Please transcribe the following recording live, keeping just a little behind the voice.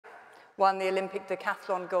won the Olympic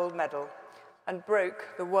decathlon gold medal, and broke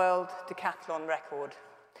the world decathlon record,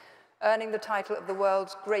 earning the title of the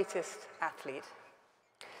world's greatest athlete.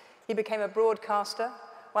 He became a broadcaster,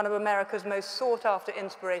 one of America's most sought-after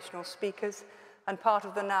inspirational speakers, and part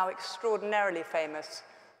of the now extraordinarily famous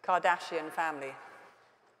Kardashian family.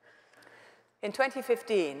 In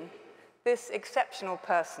 2015, this exceptional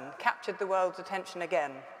person captured the world's attention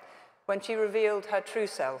again when she revealed her true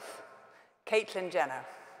self, Caitlyn Jenner,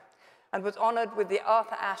 and was honored with the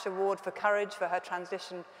Arthur Ashe Award for Courage for her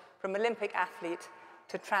transition from Olympic athlete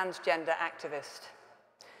to transgender activist.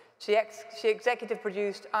 She executive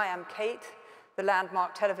produced I Am Kate, the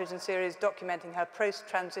landmark television series documenting her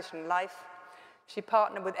post-transition life. She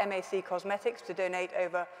partnered with MAC Cosmetics to donate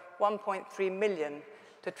over 1.3 million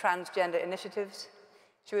to transgender initiatives.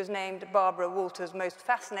 She was named Barbara Walters' Most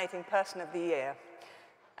Fascinating Person of the Year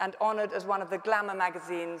and honored as one of the Glamour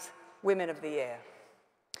magazine's Women of the Year.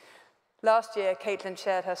 Last year, Caitlyn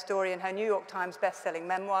shared her story in her New York Times bestselling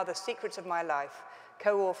memoir, The Secrets of My Life,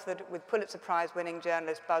 co-authored with Pulitzer Prize-winning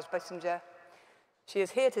journalist Buzz Bissinger. She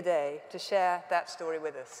is here today to share that story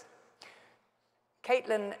with us.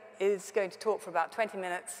 Caitlyn is going to talk for about 20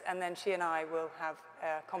 minutes, and then she and I will have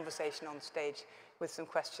a conversation on stage with some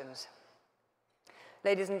questions.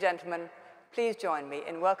 Ladies and gentlemen, please join me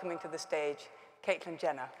in welcoming to the stage Caitlyn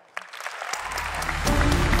Jenner.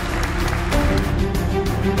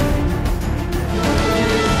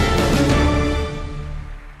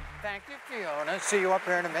 Thank you, Fiona. See you up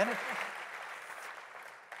here in a minute.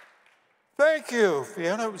 Thank you,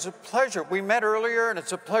 Fiona. It was a pleasure. We met earlier, and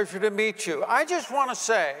it's a pleasure to meet you. I just want to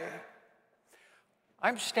say,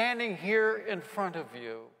 I'm standing here in front of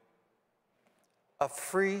you, a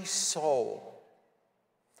free soul.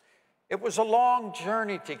 It was a long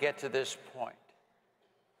journey to get to this point.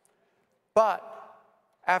 But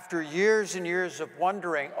after years and years of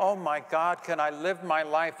wondering, oh my God, can I live my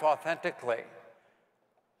life authentically?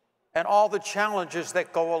 And all the challenges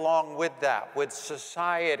that go along with that, with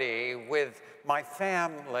society, with my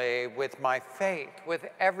family, with my faith, with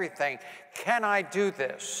everything. Can I do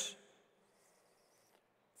this?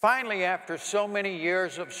 Finally, after so many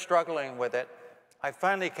years of struggling with it, I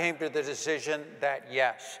finally came to the decision that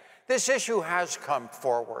yes, this issue has come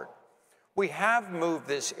forward. We have moved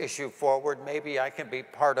this issue forward. Maybe I can be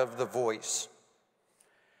part of the voice.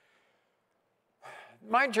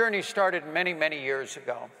 My journey started many, many years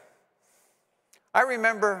ago. I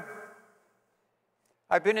remember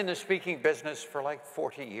I've been in the speaking business for like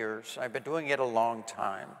 40 years. I've been doing it a long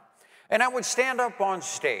time. And I would stand up on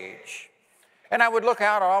stage, and I would look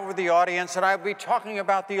out all over the audience, and I'd be talking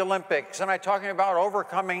about the Olympics, and I'd talking about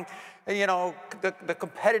overcoming, you know, the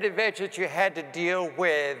competitive edge that you had to deal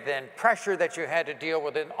with, and pressure that you had to deal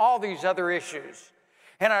with, and all these other issues.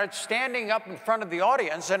 And I was standing up in front of the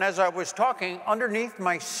audience, and as I was talking, underneath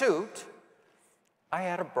my suit, I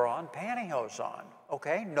had a bra and pantyhose on,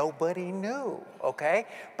 okay? Nobody knew, okay?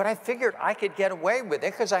 But I figured I could get away with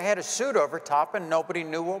it because I had a suit over top and nobody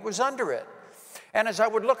knew what was under it. And as I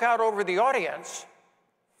would look out over the audience,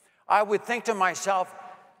 I would think to myself,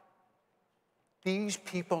 these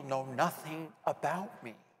people know nothing about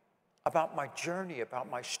me, about my journey, about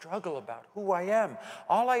my struggle, about who I am.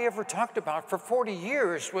 All I ever talked about for 40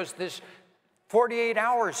 years was this 48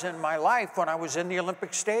 hours in my life when I was in the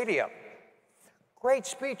Olympic Stadium. Great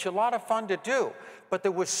speech, a lot of fun to do, but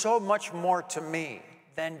there was so much more to me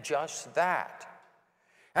than just that.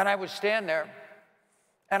 And I would stand there,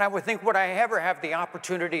 and I would think, would I ever have the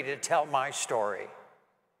opportunity to tell my story?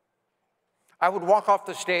 I would walk off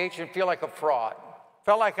the stage and feel like a fraud.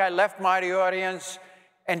 Felt like I left my audience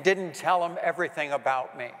and didn't tell them everything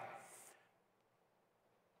about me.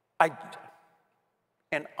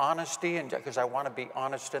 In honesty, and because I want to be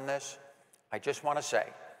honest in this, I just want to say,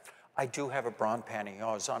 I do have a bra and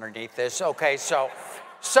pantyhose underneath this. Okay, so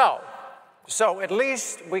at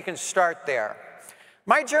least we can start there.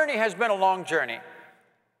 My journey has been a long journey.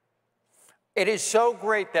 It is so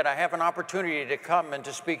great that I have an opportunity to come and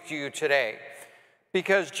to speak to you today,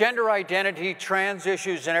 because gender identity, trans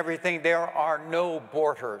issues, and everything, there are no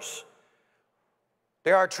borders.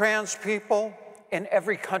 There are trans people in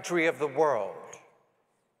every country of the world.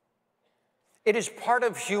 It is part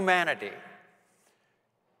of humanity.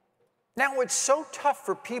 Now, it's so tough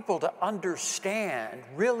for people to understand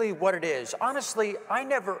really what it is. Honestly, I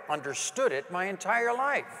never understood it my entire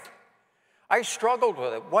life. I struggled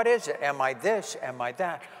with it. What is it? Am I this? Am I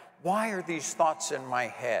that? Why are these thoughts in my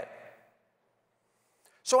head?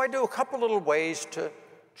 So I do a couple little ways to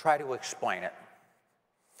try to explain it.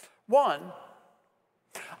 One,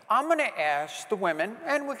 I'm going to ask the women,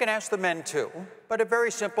 and we can ask the men too, but it's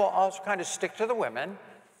very simple. I'll kind of stick to the women.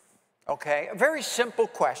 Okay? A very simple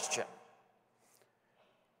question.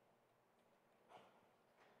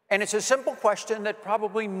 And it's a simple question that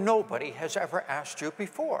probably nobody has ever asked you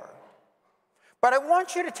before. But I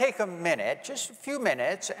want you to take a minute, just a few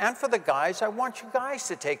minutes, and for the guys, I want you guys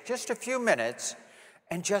to take just a few minutes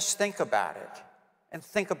and just think about it, and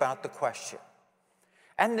think about the question.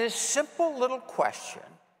 And this simple little question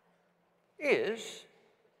is,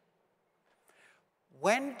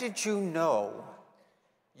 when did you know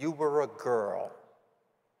you were a girl?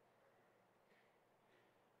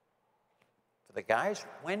 For the guys,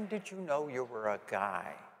 when did you know you were a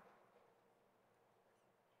guy?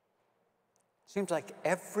 Seems like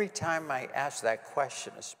every time I ask that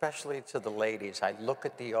question, especially to the ladies, I look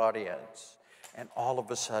at the audience, and all of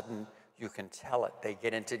a sudden, you can tell it. They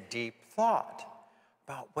get into deep thought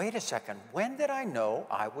about, wait a second, when did I know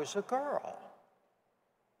I was a girl?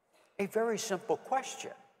 A very simple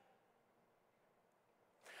question.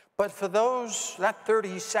 But for those, that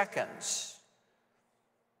 30 seconds,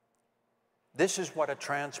 this is what a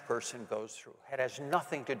trans person goes through. It has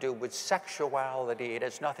nothing to do with sexuality. It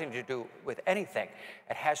has nothing to do with anything.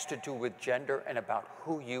 It has to do with gender and about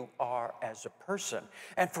who you are as a person.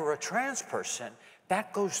 And for a trans person,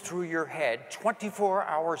 that goes through your head 24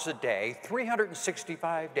 hours a day,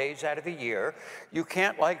 365 days out of the year. You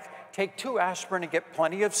can't, like, take 2 aspirin and get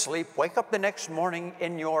plenty of sleep, wake up the next morning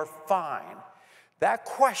and you're fine. That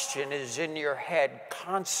question is in your head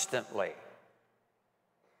constantly.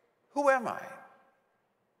 Who am I?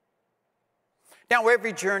 Now,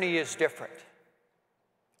 every journey is different.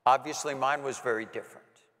 Obviously, mine was very different.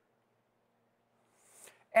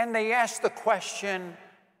 And they asked the question,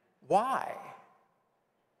 why?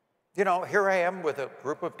 You know, here I am with a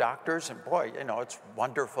group of doctors, and boy, you know, it's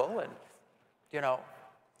wonderful. And, you know,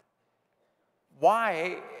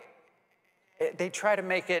 why? They try to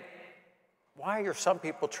make it, why are some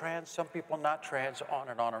people trans, some people not trans, on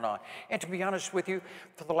and on and on. And to be honest with you,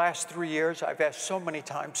 for the last 3 years, I've asked so many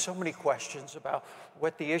times, so many questions about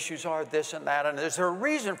what the issues are, this and that, and is there a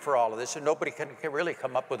reason for all of this? And nobody can really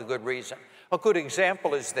come up with a good reason. A good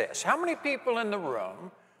example is this. How many people in the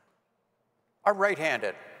room are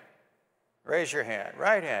right-handed? Raise your hand.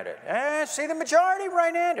 Right-handed. See the majority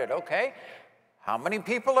right-handed, okay. How many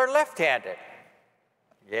people are left-handed?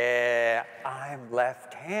 Yeah, I'm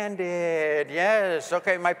left-handed. Yes,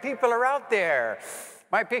 okay, my people are out there.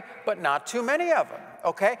 But not too many of them,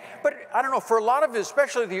 okay? But I don't know, for a lot of it,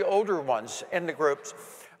 especially the older ones in the groups,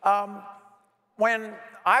 when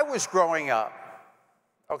I was growing up,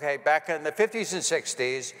 okay, back in the 50s and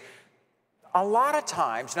 60s, a lot of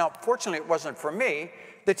times, now fortunately it wasn't for me,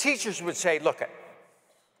 the teachers would say, look,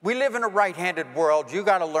 we live in a right-handed world. You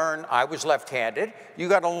got to learn, I was left-handed, you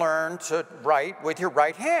got to learn to write with your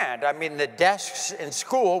right hand. I mean, the desks in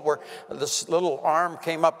school where this little arm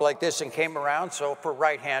came up like this and came around, so for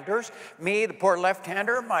right-handers, me, the poor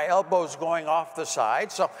left-hander, my elbow's going off the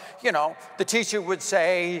side. So, you know, the teacher would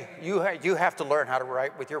say, you have to learn how to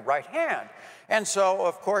write with your right hand. And so,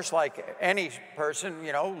 of course, like any person,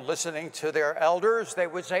 you know, listening to their elders, they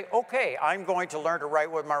would say, okay, I'm going to learn to write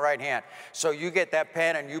with my right hand. So you get that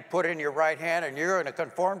pen and you put in your right hand and you're going to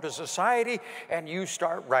conform to society and you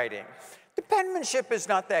start writing. The penmanship is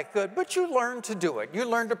not that good, but you learn to do it. You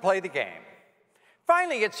learn to play the game.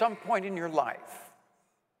 Finally, at some point in your life,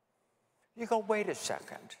 you go, wait a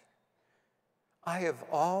second. I have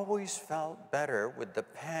always felt better with the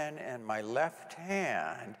pen in my left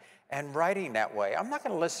hand and writing that way. I'm not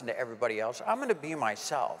going to listen to everybody else. I'm going to be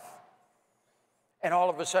myself. And all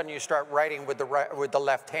of a sudden, you start writing with the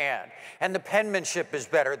left hand. And the penmanship is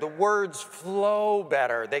better. The words flow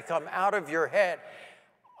better. They come out of your head.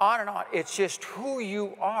 On and on. It's just who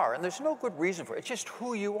you are. And there's no good reason for it. It's just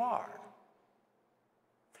who you are.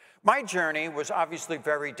 My journey was obviously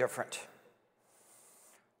very different.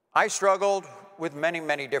 I struggled with many,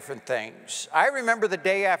 many different things. I remember the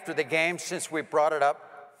day after the game, since we brought it up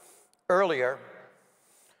earlier.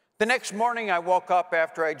 The next morning I woke up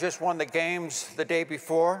after I just won the games the day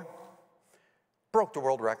before. Broke the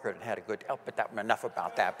world record and had a good, but enough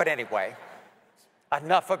about that. But anyway,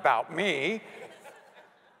 enough about me.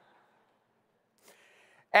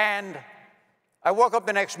 And I woke up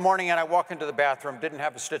the next morning and I walk into the bathroom, didn't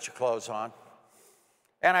have a stitch of clothes on.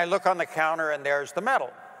 And I look on the counter and there's the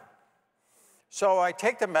medal. So I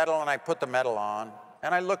take the medal and I put the medal on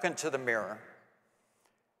and I look into the mirror.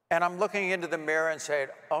 And I'm looking into the mirror and saying,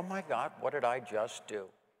 oh my God, what did I just do?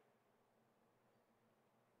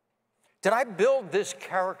 Did I build this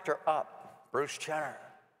character up, Bruce Jenner,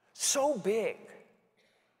 so big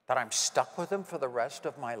that I'm stuck with him for the rest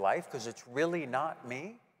of my life because it's really not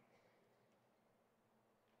me?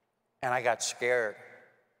 And I got scared.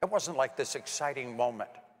 It wasn't like this exciting moment.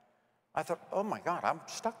 I thought, oh my God, I'm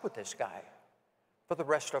stuck with this guy for the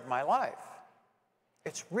rest of my life.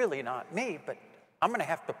 It's really not me, but I'm going to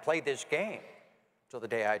have to play this game till the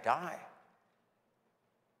day I die.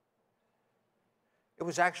 It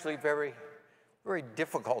was actually very, very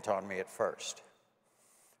difficult on me at first.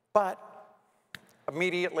 But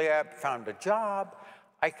immediately I found a job.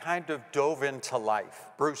 I kind of dove into life.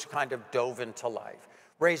 Bruce kind of dove into life.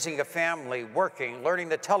 Raising a family, working, learning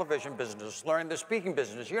the television business, learning the speaking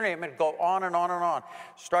business, you name it, go on and on and on.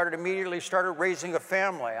 Immediately started raising a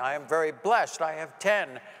family. I am very blessed. I have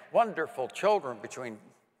 10 wonderful children between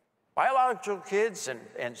biological kids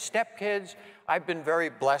and stepkids. I've been very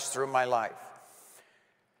blessed through my life.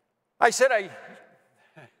 I said,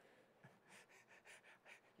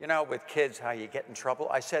 you know, with kids, how you get in trouble.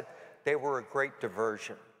 I said they were a great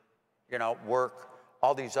diversion. You know, work,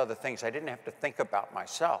 all these other things. I didn't have to think about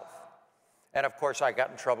myself. And of course, I got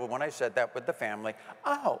in trouble when I said that with the family.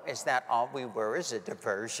 Oh, is that all we were, is a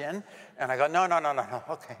diversion? And I go, no,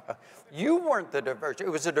 okay. You weren't the diversion. It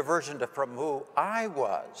was a diversion from who I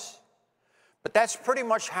was. But that's pretty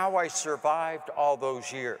much how I survived all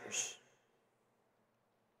those years.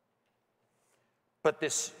 But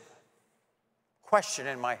this question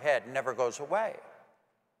in my head never goes away.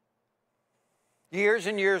 Years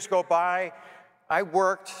and years go by. I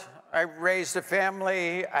worked, I raised a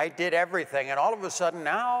family, I did everything. And all of a sudden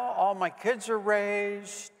now, all my kids are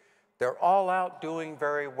raised. They're all out doing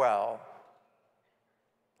very well.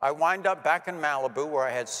 I wind up back in Malibu, where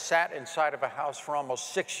I had sat inside of a house for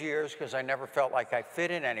almost 6 years because I never felt like I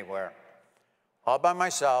fit in anywhere. All by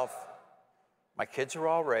myself. My kids are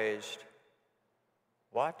all raised.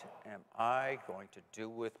 What am I going to do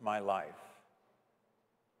with my life?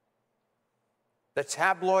 The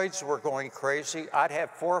tabloids were going crazy. I'd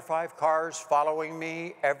have 4 or 5 cars following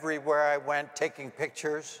me everywhere I went, taking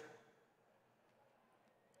pictures.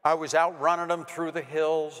 I was out running them through the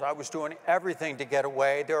hills. I was doing everything to get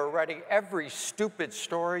away. They were writing every stupid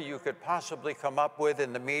story you could possibly come up with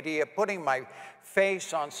in the media, putting my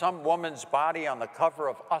face on some woman's body on the cover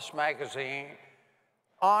of Us magazine,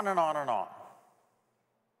 on and on and on.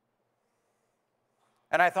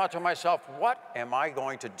 And I thought to myself, what am I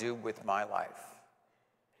going to do with my life?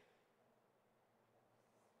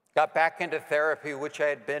 Got back into therapy, which I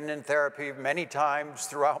had been in therapy many times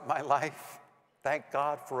throughout my life. Thank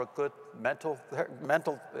God for a good mental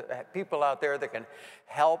people out there that can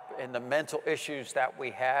help in the mental issues that we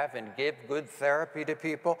have and give good therapy to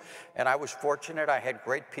people. And I was fortunate, I had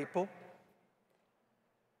great people.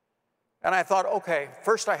 And I thought, okay,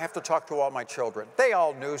 first I have to talk to all my children. They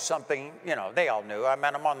all knew something, you know, they all knew. I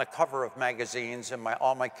mean, I'm on the cover of magazines and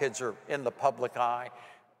all my kids are in the public eye.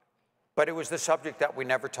 But it was the subject that we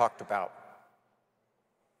never talked about.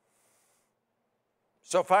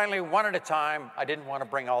 So finally, one at a time, I didn't want to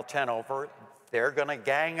bring all 10 over. They're going to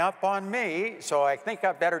gang up on me, so I think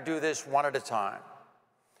I better do this one at a time.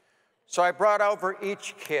 So I brought over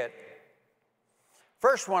each kid.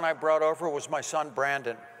 First one I brought over was my son,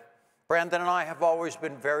 Brandon. Brandon and I have always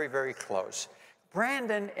been very, very close.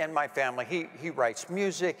 Brandon and my family, he writes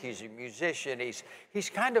music, he's a musician, he's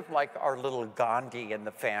kind of like our little Gandhi in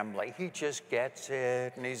the family. He just gets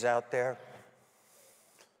it, and he's out there.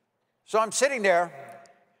 So I'm sitting there,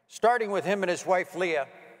 starting with him and his wife, Leah,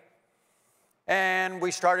 and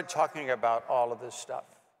we started talking about all of this stuff.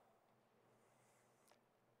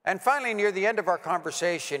 And finally, near the end of our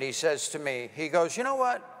conversation, he says to me, he goes, you know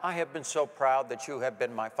what? I have been so proud that you have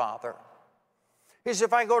been my father. He says,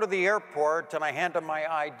 if I go to the airport and I hand them my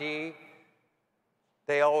ID,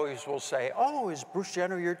 they always will say, oh, is Bruce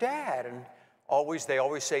Jenner your dad? And they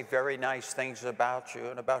always say very nice things about you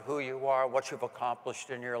and about who you are, what you've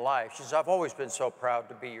accomplished in your life. She says, I've always been so proud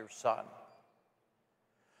to be your son.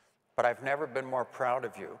 But I've never been more proud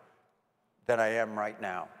of you than I am right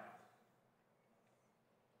now.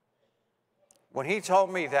 When he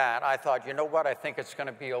told me that, I thought, you know what? I think it's going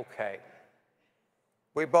to be okay.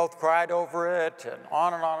 We both cried over it and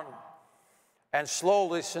on and on. And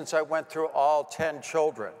slowly, since I went through all 10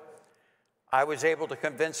 children, I was able to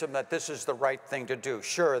convince them that this is the right thing to do.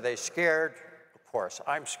 Sure, they're scared. Of course,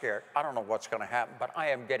 I'm scared. I don't know what's going to happen, but I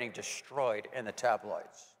am getting destroyed in the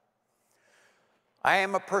tabloids. I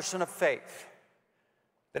am a person of faith.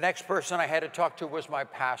 The next person I had to talk to was my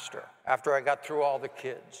pastor after I got through all the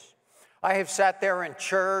kids. I have sat there in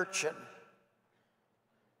church and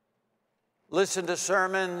listened to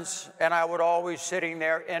sermons, and I would always sitting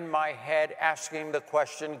there in my head asking the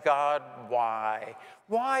question, God, why?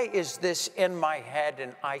 Why is this in my head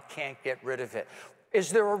and I can't get rid of it?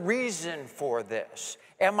 Is there a reason for this?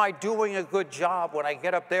 Am I doing a good job when I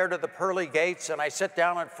get up there to the pearly gates and I sit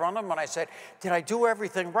down in front of them and I said, did I do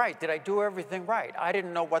everything right? Did I do everything right? I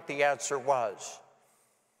didn't know what the answer was.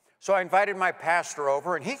 So I invited my pastor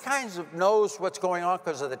over, and he kind of knows what's going on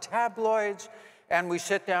because of the tabloids, and we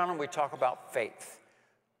sit down and we talk about faith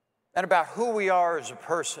and about who we are as a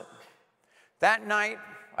person. That night,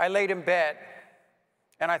 I laid in bed,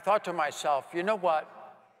 and I thought to myself, you know what?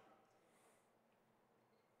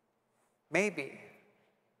 Maybe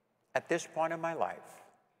at this point in my life,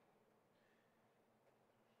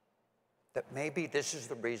 that maybe this is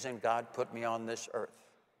the reason God put me on this earth.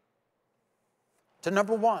 To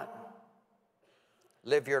number one,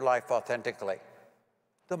 live your life authentically.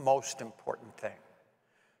 The most important thing.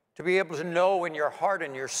 To be able to know in your heart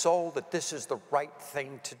and your soul that this is the right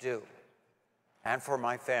thing to do, and for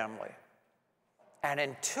my family. And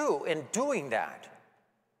in two, in doing that,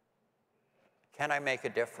 can I make a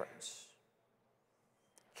difference?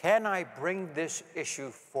 Can I bring this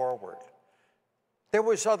issue forward? There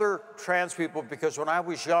was other trans people, because when I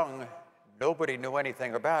was young, nobody knew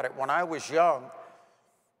anything about it. When I was young,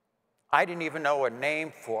 I didn't even know a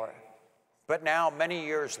name for it. But now, many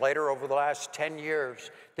years later, over the last 10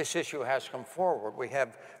 years, this issue has come forward. We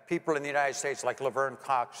have people in the United States like Laverne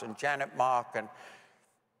Cox and Janet Mock, and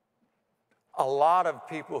a lot of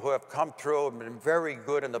people who have come through and been very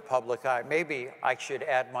good in the public eye. Maybe I should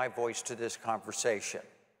add my voice to this conversation.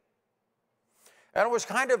 And it was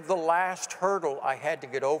kind of the last hurdle I had to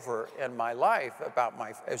get over in my life about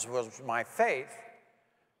as well as my faith,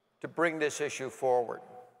 to bring this issue forward.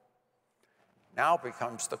 Now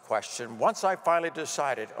becomes the question, once I finally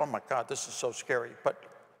decided, oh my God, this is so scary, but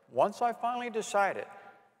once I finally decided,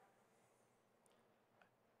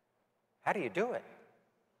 how do you do it?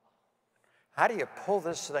 How do you pull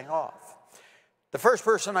this thing off? The first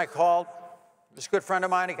person I called was a good friend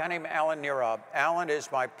of mine, a guy named Alan Neerob. Alan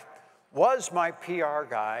was my PR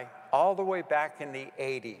guy all the way back in the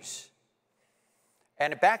 80s.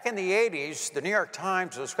 And back in the 80s, the New York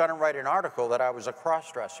Times was going to write an article that I was a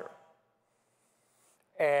cross-dresser.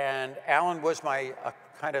 And Alan was my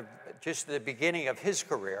kind of just the beginning of his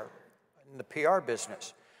career in the PR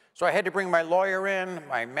business. So I had to bring my lawyer in,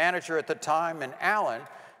 my manager at the time, and Alan,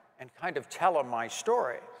 and kind of tell him my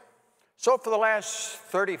story. So for the last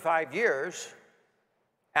 35 years,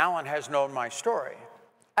 Alan has known my story.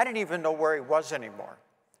 I didn't even know where he was anymore.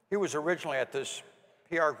 He was originally at this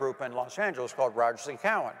PR group in Los Angeles called Rogers &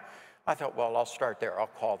 Cowan. I thought, well, I'll start there. I'll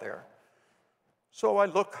call there. So I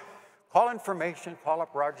look, call information, call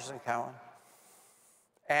up Rogers & Cowan,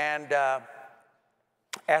 and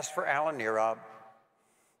ask for Alan Neerob.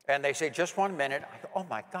 And they say, just 1 minute. I go, oh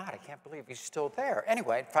my God, I can't believe he's still there.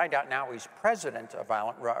 Anyway, find out now he's president of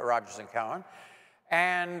Rogers & Cowan.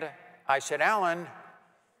 And I said, Alan,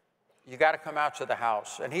 you got to come out to the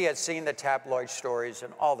house. And he had seen the tabloid stories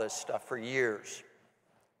and all this stuff for years.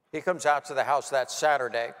 He comes out to the house that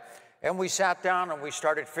Saturday, and we sat down and we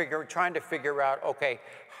started trying to figure out, okay,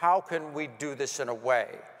 how can we do this in a way?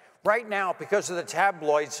 Right now, because of the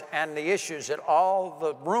tabloids and the issues and all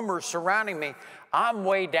the rumors surrounding me, I'm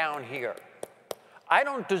way down here. I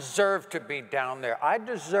don't deserve to be down there. I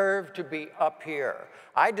deserve to be up here.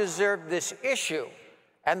 I deserve this issue.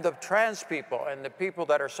 And the trans people and the people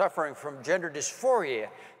that are suffering from gender dysphoria,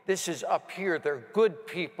 this is up here. They're good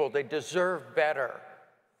people. They deserve better.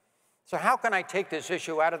 So how can I take this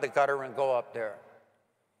issue out of the gutter and go up there?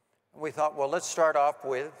 And we thought, well, let's start off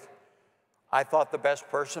with, I thought the best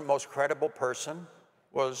person, most credible person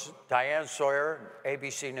was Diane Sawyer,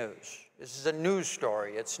 ABC News. This is a news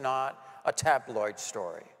story. It's not a tabloid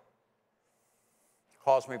story.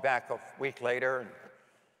 Calls me back a week later and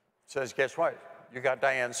says, guess what? You got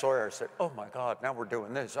Diane Sawyer. I said, oh my God, now we're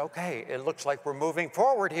doing this. Okay, it looks like we're moving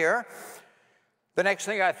forward here. The next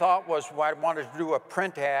thing I thought was, well, I wanted to do a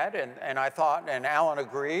print ad, and I thought, and Alan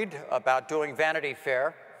agreed about doing Vanity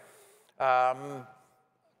Fair.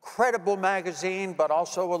 Credible magazine, but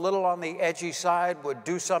also a little on the edgy side, would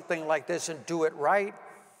do something like this and do it right.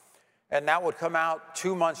 And that would come out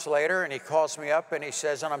 2 months later, and he calls me up and he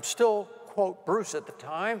says, and I'm still, quote, Bruce at the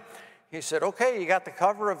time, he said, okay, you got the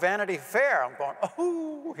cover of Vanity Fair. I'm going,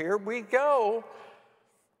 oh, here we go.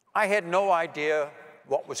 I had no idea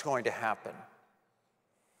what was going to happen.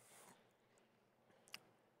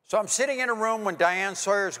 So I'm sitting in a room when Diane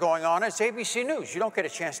Sawyer's going on. It's ABC News. You don't get a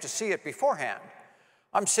chance to see it beforehand.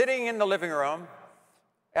 I'm sitting in the living room,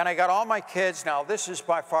 and I got all my kids. Now, this is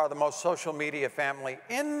by far the most social media family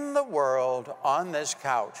in the world on this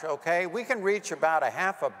couch, okay? We can reach about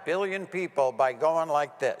 500 million people by going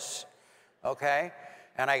like this, okay?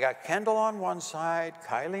 And I got Kendall on one side,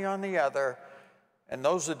 Kylie on the other, And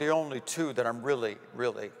those are the only two that I'm really,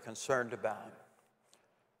 really concerned about.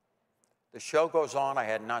 The show goes on. I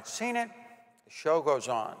had not seen it. The show goes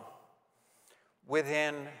on.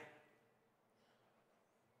 Within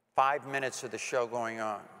 5 minutes of the show going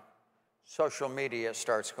on, social media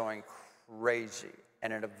starts going crazy,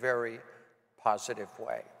 and in a very positive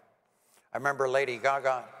way. I remember Lady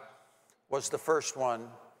Gaga was the first one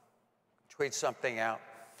to tweet something out.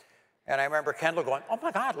 And I remember Kendall going, oh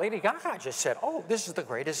my God, Lady Gaga just said, oh, this is the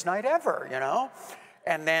greatest night ever, you know?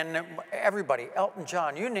 And then everybody, Elton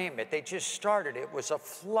John, you name it, they just started. It was a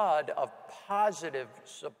flood of positive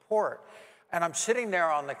support. And I'm sitting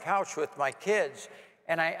there on the couch with my kids,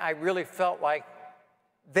 and I really felt like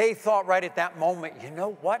they thought right at that moment, you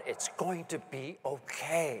know what? It's going to be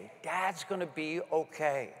okay. Dad's going to be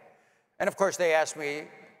okay. And of course, they asked me,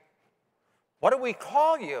 what do we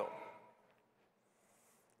call you?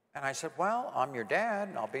 And I said, well, I'm your dad,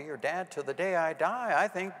 and I'll be your dad till the day I die. I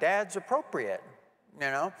think dad's appropriate,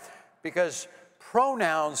 you know, because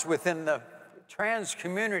pronouns within the trans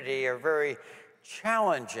community are very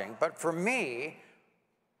challenging. But for me,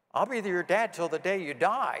 I'll be your dad till the day you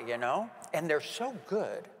die, you know? And they're so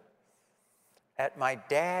good at my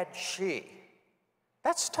dad, she.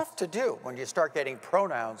 That's tough to do when you start getting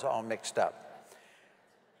pronouns all mixed up.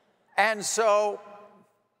 And so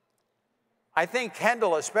I think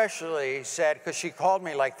Kendall especially said, because she called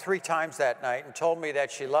me like 3 times that night and told me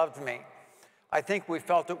that she loved me, I think we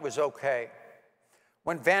felt it was okay.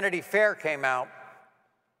 When Vanity Fair came out,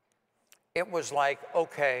 it was like,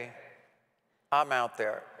 okay, I'm out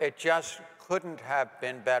there. It just couldn't have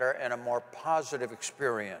been better and a more positive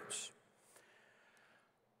experience.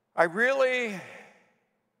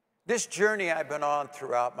 This journey I've been on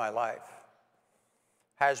throughout my life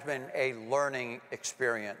has been a learning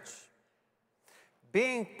experience.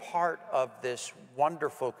 Being part of this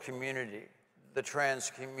wonderful community, the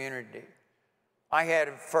trans community, I had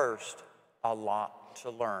at first a lot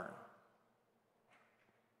to learn.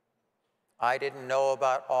 I didn't know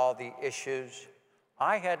about all the issues.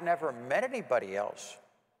 I had never met anybody else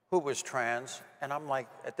who was trans, and I'm like,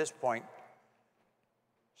 at this point,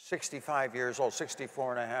 65 years old,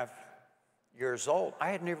 64 and a half years old. I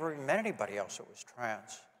had never even met anybody else that was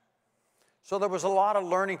trans. So there was a lot of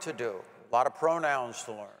learning to do, a lot of pronouns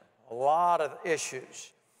to learn, a lot of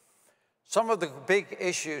issues. Some of the big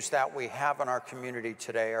issues that we have in our community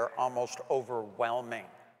today are almost overwhelming.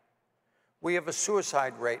 We have a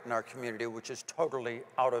suicide rate in our community which is totally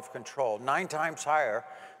out of control, 9 times higher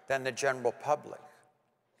than the general public.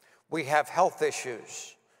 We have health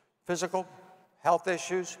issues, physical health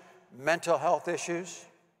issues, mental health issues.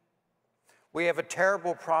 We have a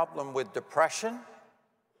terrible problem with depression.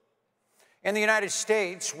 In the United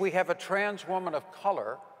States, we have a trans woman of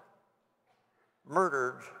color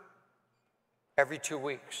murdered every 2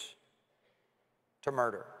 weeks to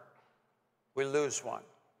murder. We lose one.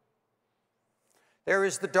 There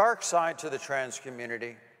is the dark side to the trans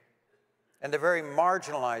community and the very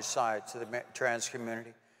marginalized side to the trans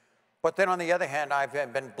community. But then on the other hand, I've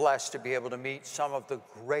been blessed to be able to meet some of the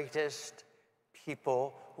greatest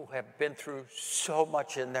people who have been through so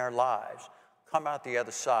much in their lives, come out the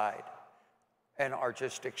other side, and are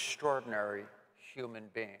just extraordinary human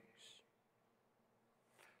beings.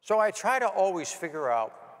 So I try to always figure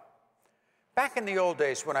out, back in the old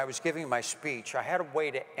days when I was giving my speech, I had a way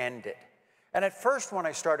to end it. And at first when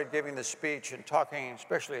I started giving the speech and talking,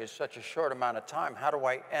 especially in such a short amount of time, how do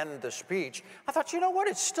I end the speech? I thought, you know what,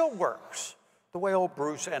 it still works, the way old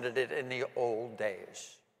Bruce ended it in the old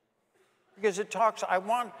days. Because it talks, I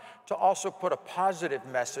want to also put a positive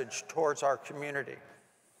message towards our community.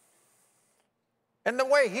 And the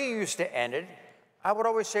way he used to end it, I would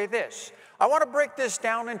always say this. I want to break this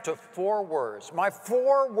down into 4 words. My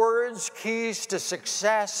 4 words keys to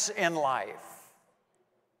success in life.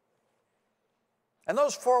 And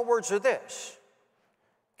those 4 words are this: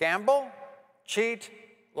 gamble, cheat,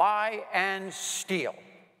 lie, and steal.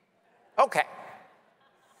 Okay.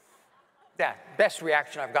 Yeah, best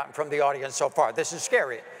reaction I've gotten from the audience so far. This is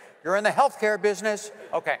scary. You're in the healthcare business?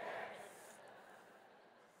 Okay.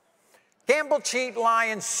 Gamble, cheat, lie,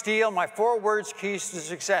 and steal. My 4 words, keys to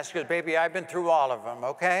success, because baby, I've been through all of them,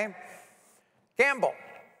 okay? Gamble.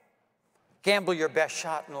 Gamble your best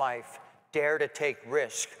shot in life. Dare to take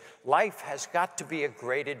risk. Life has got to be a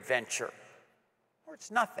great adventure, or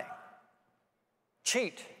it's nothing.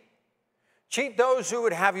 Cheat. Cheat those who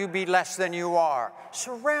would have you be less than you are.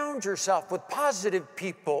 Surround yourself with positive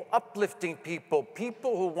people, uplifting people,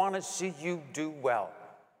 people who want to see you do well.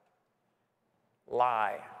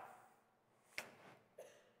 Lie.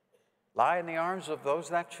 Lie in the arms of those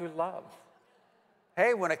that you love.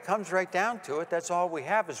 hey, when it comes right down to it, that's all we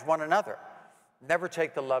have is one another. Never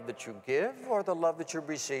take the love that you give or the love that you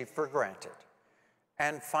receive for granted.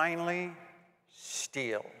 And finally,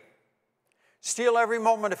 steal. Steal every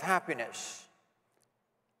moment of happiness.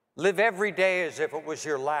 Live every day as if it was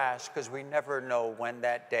your last, because we never know when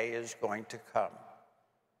that day is going to come.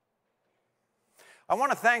 I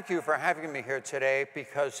want to thank you for having me here today,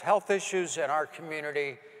 because health issues in our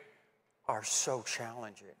community are so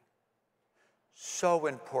challenging, so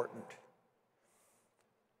important.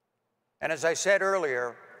 And as I said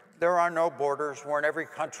earlier, there are no borders. We're in every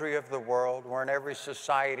country of the world. We're in every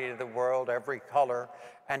society of the world, every color,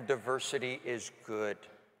 and diversity is good.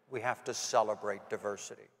 We have to celebrate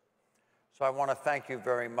diversity. So I want to thank you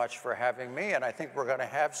very much for having me, and I think we're going to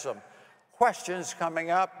have some questions coming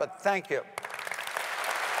up, but thank you.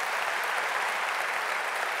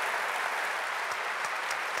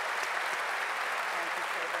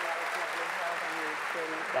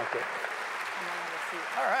 Thank you.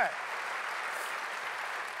 All right.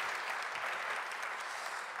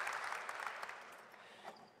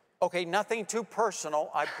 Okay, nothing too personal.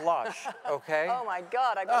 I blush, okay? Oh my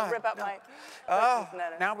God, I got to rip up my questions.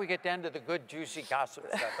 No. Now we get down to the good, juicy gossip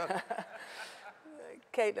stuff. Okay.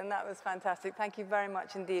 Caitlyn, that was fantastic. Thank you very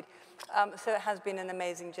much indeed. So it has been an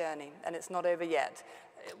amazing journey, and it's not over yet.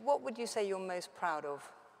 What would you say you're most proud of?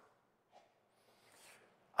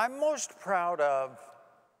 I'm most proud of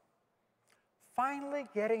finally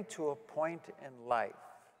getting to a point in life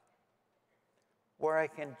where I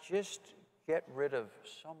can just get rid of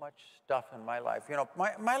so much stuff in my life. You know,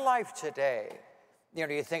 my life today, you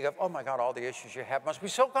know, you think of, oh my God, all the issues you have must be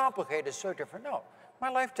so complicated, so different. No, my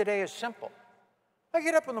life today is simple. I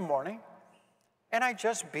get up in the morning and I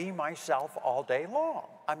just be myself all day long.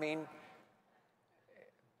 I mean,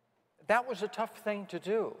 that was a tough thing to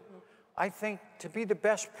do. I think to be the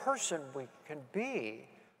best person we can be,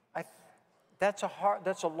 that's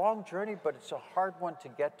a long journey, but it's a hard one to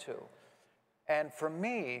get to. And for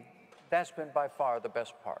me, that's been by far the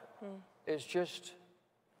best part, is just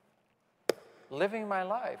living my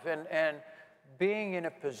life and being in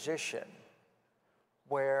a position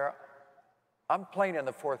where I'm playing in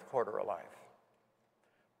the fourth quarter of life,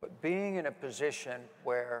 but being in a position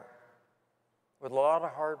where, with a lot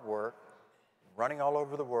of hard work, running all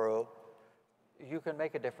over the world, you can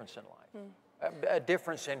make a difference in life, a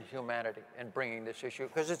difference in humanity in bringing this issue,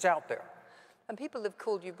 because it's out there. And people have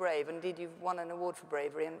called you brave. Indeed, you've won an award for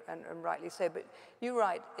bravery, and rightly so. But you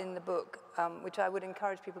write in the book, which I would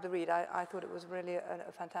encourage people to read. I thought it was really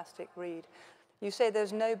a fantastic read. You say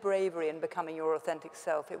there's no bravery in becoming your authentic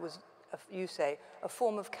self. It was, you say, a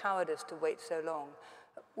form of cowardice to wait so long.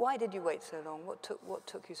 Why did you wait so long? What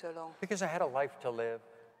took you so long? Because I had a life to live.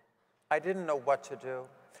 I didn't know what to do.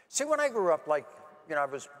 See, when I grew up, like, you know, I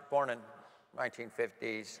was born in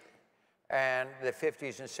 1950s. And the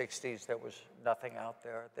 50s and 60s, there was nothing out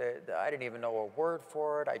there. I didn't even know a word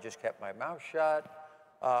for it. I just kept my mouth shut,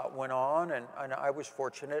 went on, and I was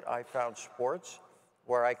fortunate. I found sports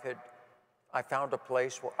where I found a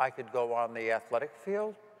place where I could go on the athletic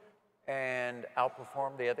field and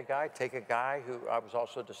outperform the other guy, take a guy who, I was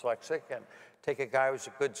also dyslexic, and take a guy who's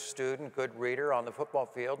a good student, good reader on the football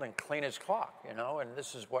field and clean his clock, you know? And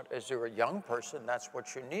this is what, as you're a young person, that's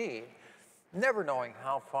what you need. Never knowing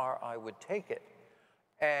how far I would take it.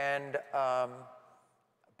 And,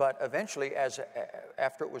 but eventually,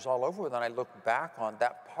 after it was all over with, and I looked back on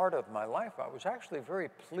that part of my life, I was actually very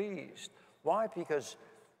pleased. Why? Because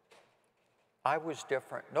I was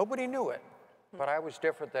different. Nobody knew it, but I was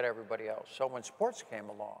different than everybody else. So when sports came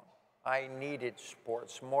along, I needed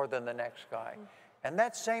sports more than the next guy. And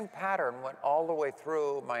that same pattern went all the way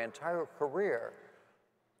through my entire career.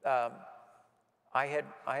 I had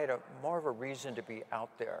more of a reason to be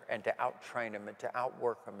out there and to out-train him and to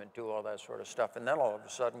outwork him and do all that sort of stuff. And then all of a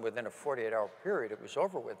sudden, within a 48-hour period, it was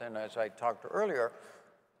over with. And as I talked earlier,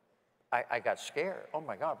 I got scared. Oh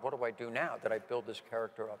my God, what do I do now that I build this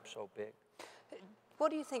character up so big?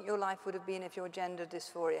 What do you think your life would have been if your gender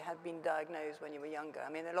dysphoria had been diagnosed when you were younger?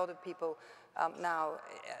 I mean, a lot of people now,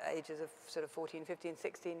 ages of sort of 14, 15,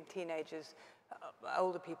 16, teenagers,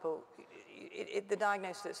 older people, the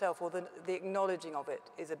diagnosis itself or the acknowledging of it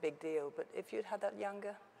is a big deal. But if you'd had that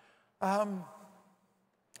younger?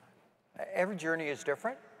 Every journey is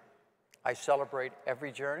different. I celebrate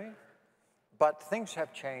every journey. But things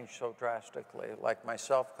have changed so drastically, like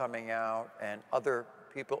myself coming out and other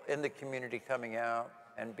people in the community coming out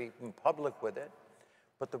and being public with it.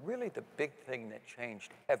 But really the big thing that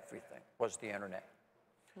changed everything was the internet.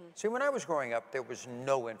 See, when I was growing up, there was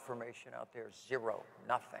no information out there, zero,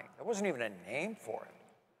 nothing. There wasn't even a name for it.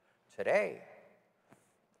 Today,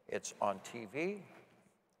 it's on TV,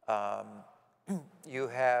 You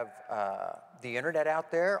have the internet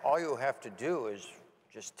out there. All you have to do is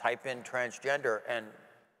just type in transgender, and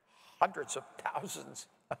hundreds of thousands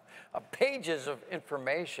of pages of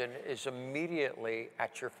information is immediately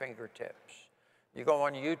at your fingertips. You go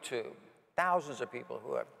on YouTube, thousands of people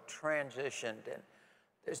who have transitioned, and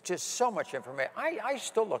there's just so much information. I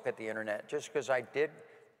still look at the internet just because I did.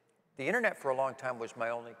 The internet for a long time was my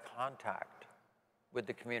only contact with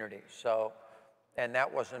the community. So, and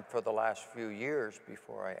that wasn't for the last few years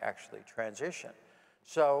before I actually transitioned.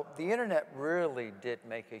 So the internet really did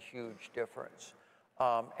make a huge difference.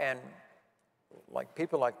 And like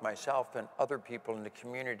people like myself and other people in the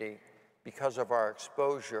community, because of our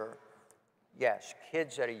exposure, yes,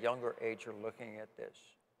 kids at a younger age are looking at this,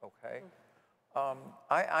 okay?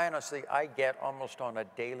 I honestly, I get almost on a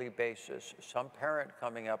daily basis some parent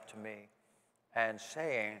coming up to me and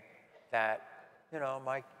saying that, you know,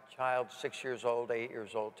 my child's 6 years old, 8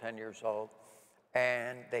 years old, 10 years old,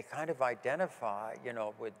 and they kind of identify, you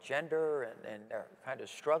know, with gender, and they're kind of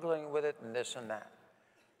struggling with it and this and that.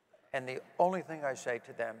 And the only thing I say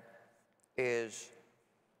to them is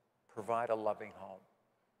provide a loving home.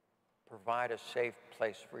 Provide a safe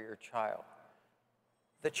place for your child.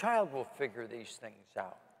 The child will figure these things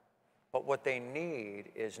out. But what they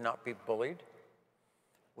need is not be bullied.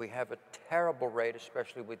 We have a terrible rate,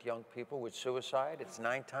 especially with young people, with suicide. It's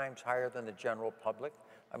 9 times higher than the general public.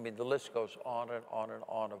 I mean, the list goes on and on and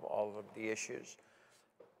on of all of the issues.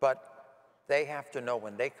 But they have to know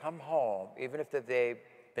when they come home, even if they've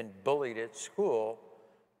been bullied at school,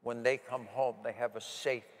 when they come home, they have a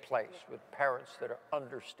safe place with parents that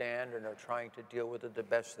understand and are trying to deal with it the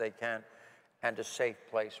best they can, and a safe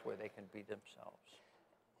place where they can be themselves.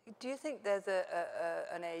 Do you think there's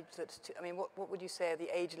an age that's I mean, what would you say are the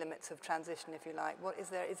age limits of transition, if you like? What is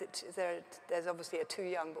there? There's obviously a too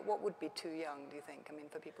young, but what would be too young, do you think? I mean,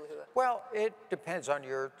 for people who are... Well, it depends on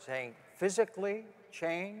your saying physically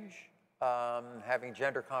change, having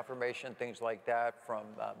gender confirmation, things like that, from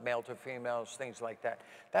male to females, things like that.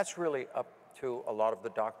 That's really up to a lot of the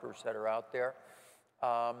doctors that are out there.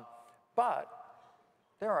 But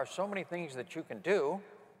there are so many things that you can do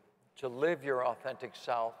to live your authentic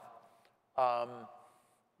self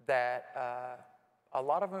that a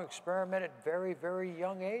lot of them experiment at very, very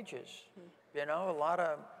young ages. You know, a lot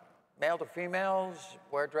of male to females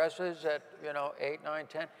wear dresses at, you know, 8, 9,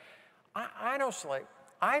 10. Honestly,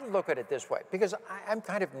 I look at it this way, because I'm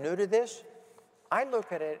kind of new to this. I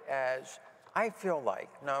look at it as, I feel like,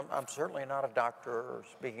 now I'm certainly not a doctor or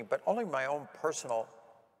speaking, but only my own personal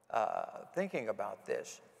thinking about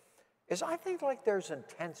this, is I think like there's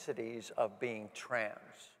intensities of being trans,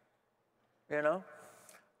 you know?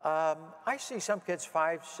 I see some kids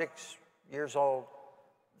 5, 6 years old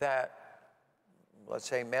that, let's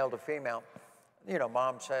say male to female, you know,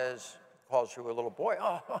 mom says, calls you a little boy,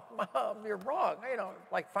 oh, mom, you're wrong, you know,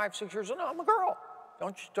 like 5, 6 years old, no, I'm a girl.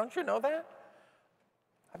 Don't you know that?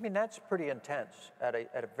 I mean, that's pretty intense at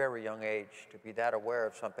a very young age to be that aware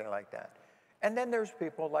of something like that. And then there's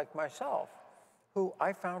people like myself who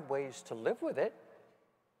I found ways to live with it.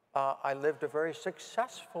 I lived a very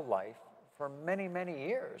successful life for many, many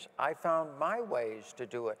years. I found my ways to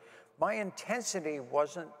do it. My intensity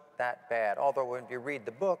wasn't that bad, although when you read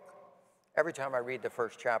the book, every time I read the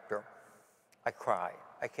first chapter, I cry.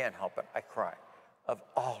 I can't help it, I cry. Of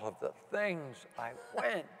all of the things I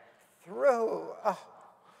went through.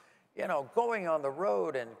 You know, going on the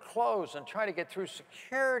road in clothes and trying to get through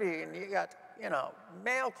security, and you got, you know,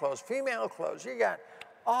 male clothes, female clothes, you got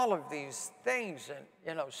all of these things, and,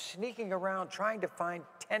 you know, sneaking around trying to find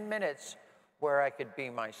 10 minutes where I could be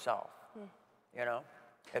myself, you know?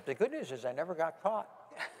 If the good news is I never got caught.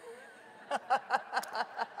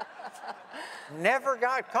 Never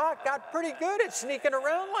got caught, got pretty good at sneaking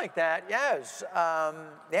around like that, yes.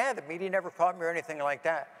 Yeah, the media never caught me or anything like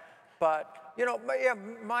that. But, you know,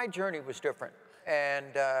 my journey was different.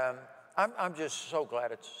 And I'm just so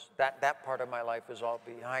glad it's that part of my life is all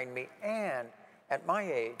behind me. And at my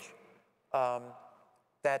age,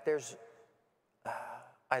 that there's,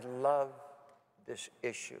 I love this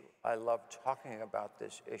issue. I love talking about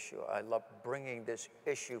this issue. I love bringing this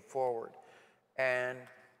issue forward. And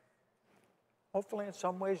hopefully in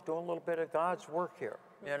some ways doing a little bit of God's work here,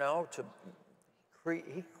 you know,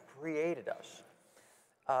 He created us.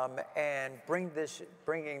 And bringing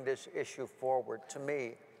this issue forward, to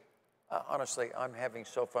me, honestly, I'm having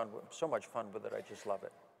so much fun with it. I just love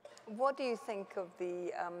it. What do you think of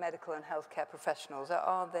the medical and healthcare professionals?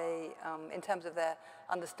 Are they, in terms of their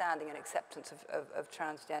understanding and acceptance of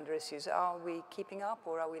transgender issues, are we keeping up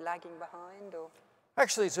or are we lagging behind? Or?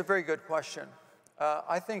 Actually, it's a very good question.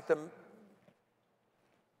 I think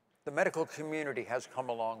the medical community has come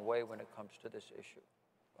a long way when it comes to this issue,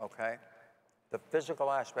 okay? The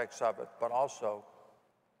physical aspects of it, but also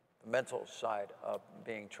the mental side of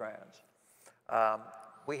being trans.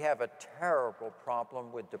 We have a terrible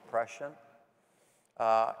problem with depression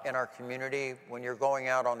in our community. When you're going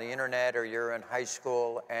out on the internet or you're in high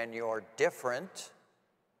school and you're different,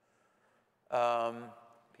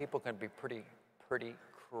 people can be pretty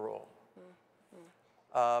cruel.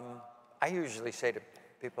 I usually say to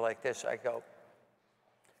people like this, I go,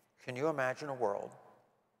 can you imagine a world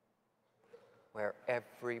where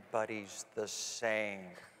everybody's the same?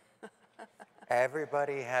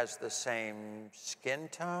 Everybody has the same skin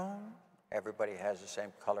tone, everybody has the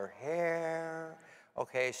same color hair,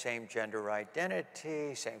 okay, same gender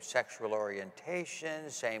identity, same sexual orientation,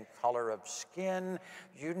 same color of skin,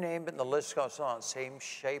 you name it, and the list goes on, same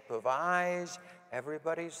shape of eyes,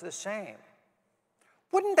 everybody's the same.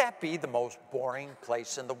 Wouldn't that be the most boring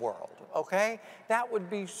place in the world, okay? That would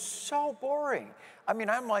be so boring. I mean,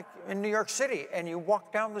 I'm like in New York City, and you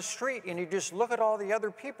walk down the street, and you just look at all the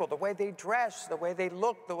other people, the way they dress, the way they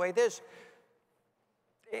look, the way this.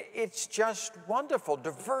 It's just wonderful.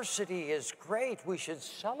 Diversity is great. We should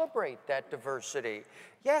celebrate that diversity.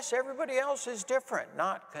 Yes, everybody else is different,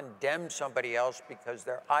 not condemn somebody else because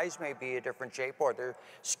their eyes may be a different shape or their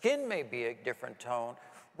skin may be a different tone.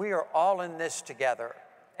 We are all in this together,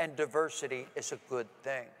 and diversity is a good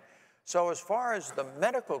thing. So as far as the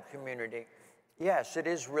medical community, yes, it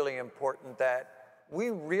is really important that we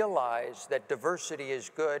realize that diversity is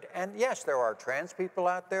good. And yes, there are trans people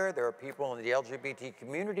out there, there are people in the LGBT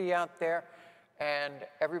community out there, and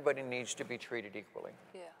everybody needs to be treated equally.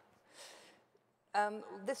 Yeah.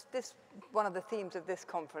 This one of the themes of this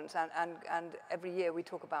conference, and every year we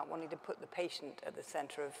talk about wanting to put the patient at the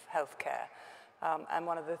center of healthcare. And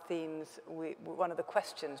one of the themes, one of the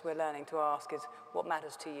questions we're learning to ask is, what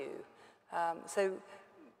matters to you? So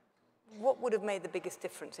what would have made the biggest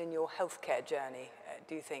difference in your healthcare journey,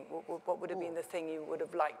 do you think? What would have been the thing you would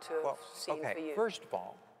have liked to have seen for you? First of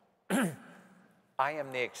all, I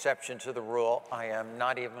am the exception to the rule. I am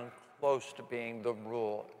not even close to being the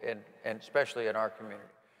rule, and especially in our community.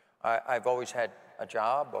 I've always had a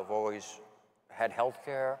job. I've always had health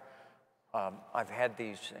care. I've had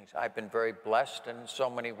these things. I've been very blessed in so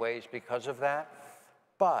many ways because of that,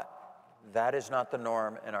 but that is not the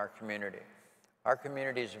norm in our community. Our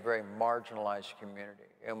community is a very marginalized community,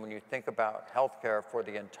 and when you think about healthcare for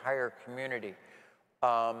the entire community,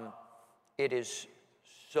 it is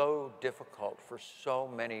so difficult for so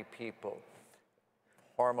many people.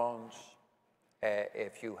 Hormones,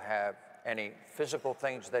 if you have any physical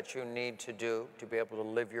things that you need to do to be able to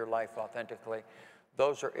live your life authentically,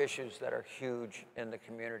 those are issues that are huge in the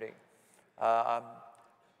community. I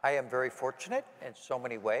am very fortunate in so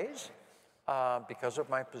many ways because of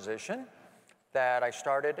my position that I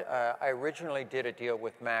started. I originally did a deal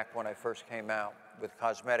with MAC when I first came out with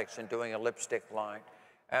cosmetics and doing a lipstick line.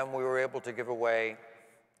 And we were able to give away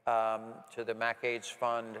to the MAC AIDS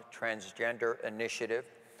Fund Transgender Initiative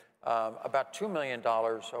about $2 million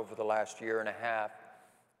over the last year and a half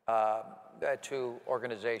to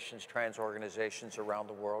organizations, trans organizations around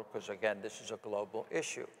the world, because again, this is a global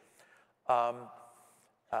issue.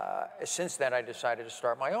 Since then, I decided to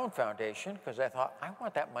start my own foundation because I thought, I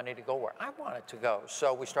want that money to go where I want it to go.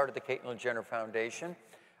 So we started the Caitlyn Jenner Foundation.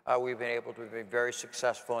 We've been able to be very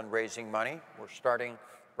successful in raising money. We're starting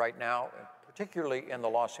right now, particularly in the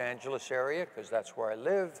Los Angeles area, because that's where I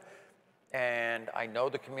live, and I know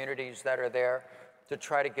the communities that are there, to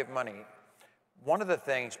try to give money. One of the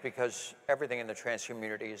things, because everything in the trans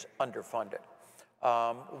community is underfunded,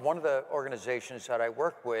 one of the organizations that I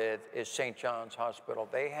work with is St. John's Hospital.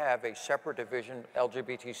 They have a separate division,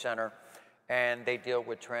 LGBT Center, and they deal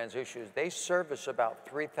with trans issues. They service about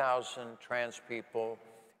 3,000 trans people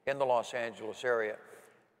in the Los Angeles area.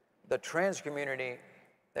 The trans community,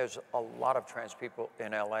 there's a lot of trans people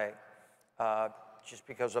in LA just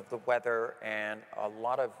because of the weather, and a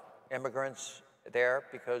lot of immigrants there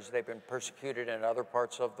because they've been persecuted in other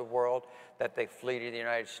parts of the world that they flee to the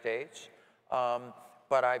United States.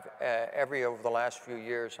 But I've, over the last few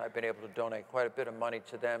years, I've been able to donate quite a bit of money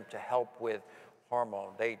to them to help with hormone.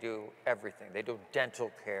 They do everything. They do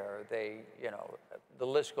dental care. They, the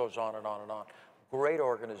list goes on and on and on. Great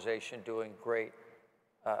organization doing great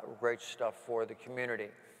stuff for the community.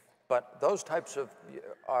 But those types of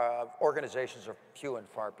organizations are few and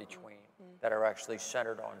far between that are actually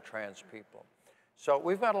centered on trans people. So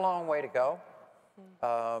we've got a long way to go.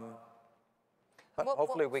 But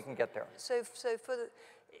hopefully we can get there. So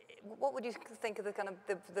what would you think are the kind of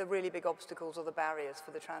the really big obstacles or the barriers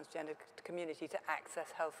for the transgender community to access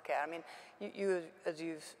healthcare? I mean, you as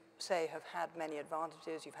you've say, have had many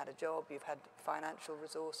advantages. You've had a job, you've had financial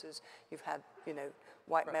resources, you've had, you know,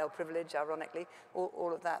 white male privilege, ironically,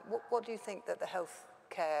 all of that. What do you think that the health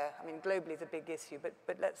care, I mean, globally is a big issue, but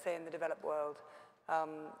let's say in the developed world, are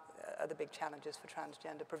the big challenges for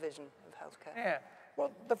transgender provision of healthcare? Yeah,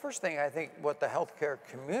 well, the first thing I think what the healthcare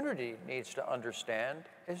community needs to understand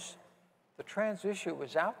is the trans issue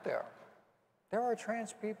is out there. There are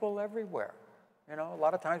trans people everywhere. You know, a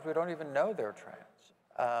lot of times we don't even know they're trans.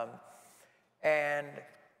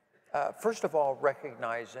 First of all,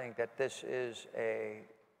 recognizing that this is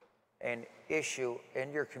an issue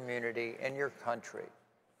in your community, in your country.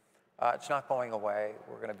 It's not going away.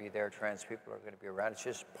 We're going to be there. Trans people are going to be around. It's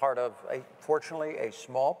just part of, fortunately, a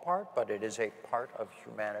small part, but it is a part of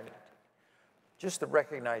humanity. Just the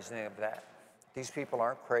recognizing of that. These people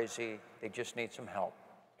aren't crazy. They just need some help.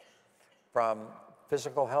 From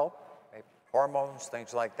physical help, hormones,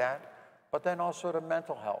 things like that, but then also to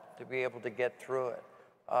mental health, to be able to get through it.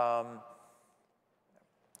 25%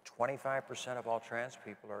 of all trans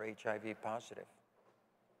people are HIV positive.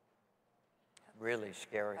 Really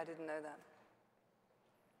scary. I didn't know that.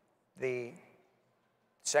 The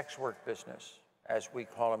sex work business, as we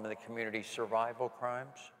call them in the community, survival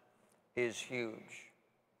crimes, is huge.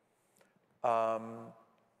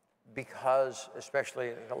 Because,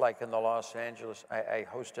 especially like in the Los Angeles, I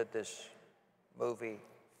hosted this movie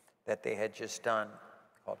that they had just done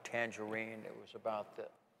called Tangerine. It was about the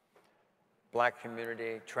Black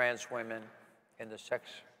community, trans women in the sex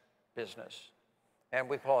business. And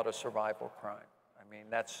we call it a survival crime. I mean,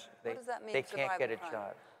 what does that mean, they can't get a crime?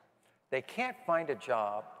 job. They can't find a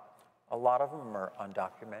job. A lot of them are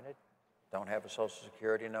undocumented, don't have a social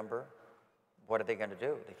security number. What are they going to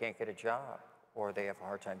do? They can't get a job, or they have a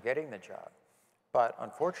hard time getting the job. But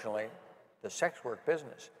unfortunately, the sex work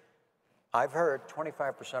business, I've heard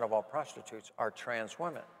 25% of all prostitutes are trans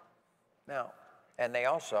women. Now, and they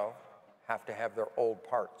also have to have their old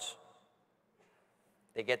parts.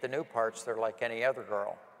 They get the new parts, they're like any other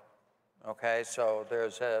girl. Okay, so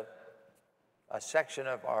there's a section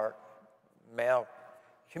of our male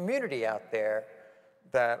community out there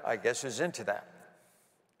that I guess is into that.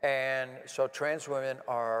 And so trans women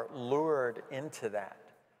are lured into that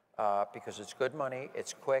because it's good money,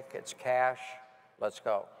 it's quick, it's cash, let's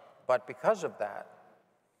go. But because of that,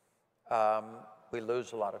 we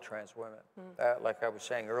lose a lot of trans women. Like I was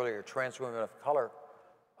saying earlier, trans women of color,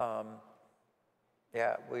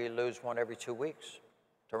 yeah, we lose one every 2 weeks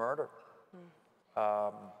to murder.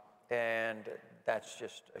 And that's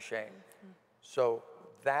just a shame. So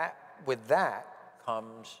with that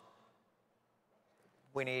comes,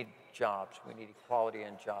 we need jobs. We need equality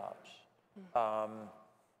in jobs.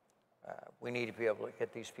 We need to be able to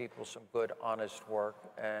get these people some good, honest work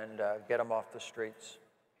and get them off the streets.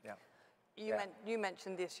 Yeah. You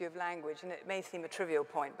mentioned the issue of language, and it may seem a trivial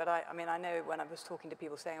point, but I mean, I know when I was talking to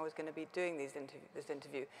people saying I was going to be doing this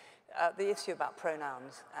interview, the issue about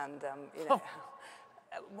pronouns and, you know,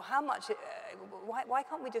 how much, why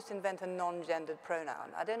can't we just invent a non-gendered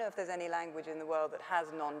pronoun? I don't know if there's any language in the world that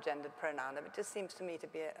has non-gendered pronoun. It just seems to me to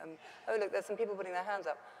be oh, look, there's some people putting their hands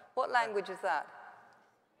up. What language is that?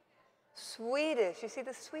 Swedish. You see,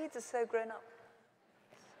 the Swedes are so grown up.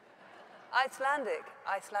 Icelandic.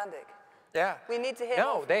 Yeah. We need to hear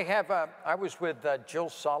No, more. they have, I was with Jill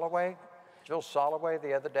Soloway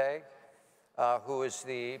the other day, who is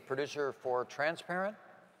the producer for Transparent.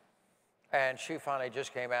 And she finally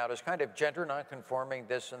just came out as kind of gender nonconforming,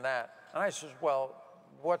 this and that. And I says, well,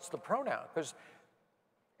 what's the pronoun?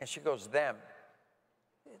 And she goes, them.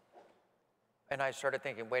 And I started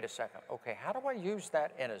thinking, wait a second, okay, how do I use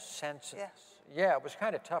that in a sentence? Yes. Yeah, it was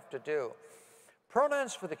kind of tough to do.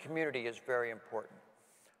 Pronouns for the community is very important.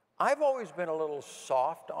 I've always been a little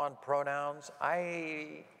soft on pronouns.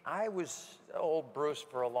 I was old Bruce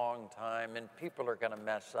for a long time, and people are going to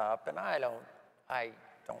mess up, and I don't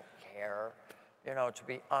care, you know, to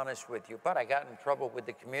be honest with you. But I got in trouble with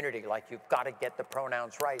the community, like, you've got to get the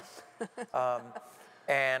pronouns right.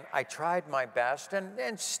 And I tried my best,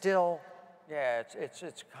 and still, yeah,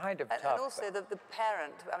 it's kind of tough. And also the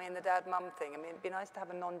parent, I mean, the dad-mum thing. I mean, it'd be nice to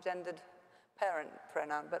have a non-gendered parent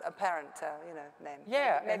pronoun, but a parent, you know, name.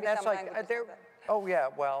 Yeah, maybe and that's like, oh yeah,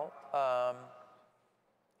 well,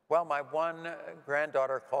 my one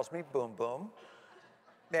granddaughter calls me Boom Boom.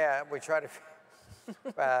 Yeah, we try to,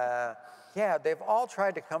 yeah, they've all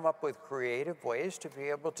tried to come up with creative ways to be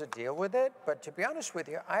able to deal with it, but to be honest with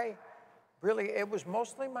you, it was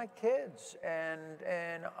mostly my kids, and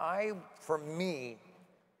for me,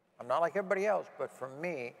 I'm not like everybody else, but for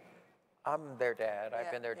me, I'm their dad.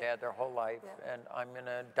 I've been their dad their whole life, and I'm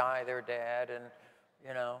gonna die their dad, and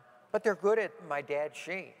you know. But they're good at my dad,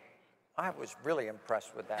 she. I was really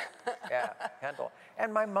impressed with that. Yeah, Kendall.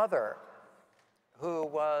 And my mother, who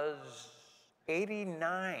was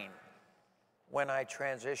 89 when I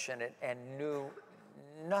transitioned and knew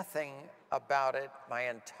nothing about it my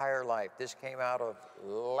entire life. This came out of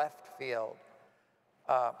left field.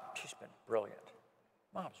 She's been brilliant.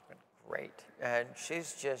 Mom's been great. And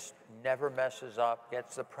she's just never messes up,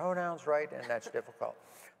 gets the pronouns right, and that's difficult.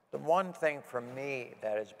 The one thing for me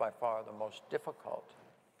that is by far the most difficult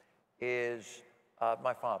is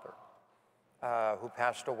my father, who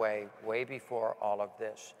passed away way before all of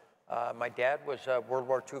this. My dad was a World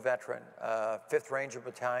War II veteran, 5th Ranger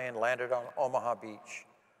Battalion, landed on Omaha Beach,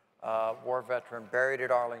 war veteran, buried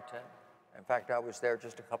at Arlington. In fact, I was there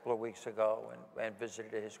just a couple of weeks ago and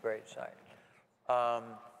visited his gravesite.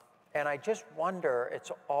 And I just wonder,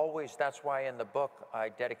 it's always, that's why in the book I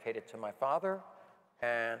dedicate it to my father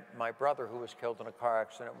and my brother, who was killed in a car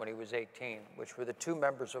accident when he was 18, which were the two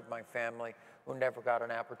members of my family who never got an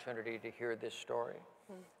opportunity to hear this story.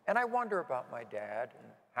 And I wonder about my dad and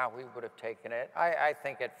how he would have taken it. I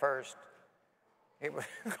think at first he would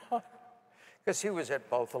have gone, because he was at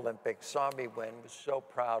both Olympics, saw me win, was so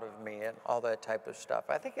proud of me and all that type of stuff.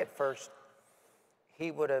 I think at first he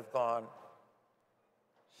would have gone,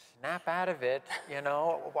 snap out of it, you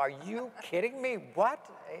know, are you kidding me? What?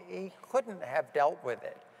 He couldn't have dealt with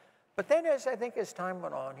it. But then as time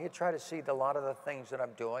went on, he'd try to see a lot of the things that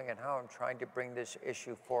I'm doing and how I'm trying to bring this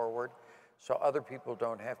issue forward so other people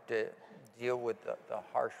don't have to deal with the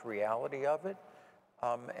harsh reality of it.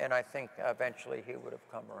 And I think eventually he would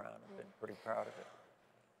have come around and been pretty proud of it.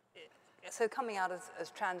 So coming out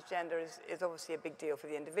as transgender is obviously a big deal for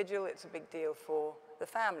the individual, it's a big deal for the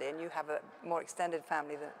family, and you have a more extended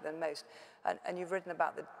family than most. And you've written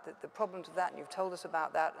about the problems of that, and you've told us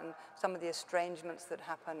about that, and some of the estrangements that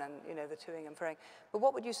happen, and you know, the toing and froing. But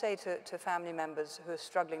what would you say to family members who are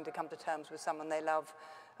struggling to come to terms with someone they love,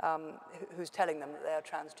 who's telling them that they are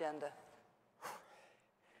transgender?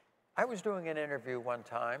 I was doing an interview one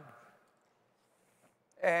time,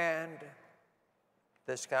 and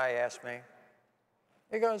this guy asked me,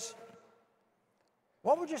 he goes,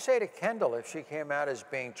 what would you say to Kendall if she came out as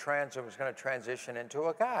being trans and was going to transition into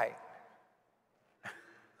a guy?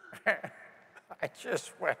 I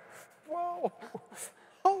just went, whoa,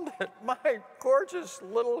 hold it, my gorgeous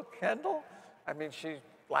little Kendall. I mean, she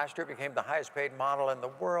last year became the highest paid model in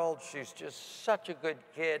the world. She's just such a good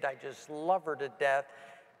kid. I just love her to death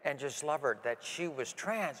and just love her that she was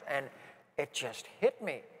trans. And it just hit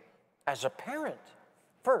me as a parent.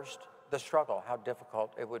 First, the struggle, how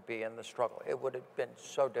difficult it would be in the struggle. It would have been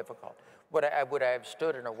so difficult. Would I have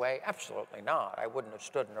stood in her way? Absolutely not. I wouldn't have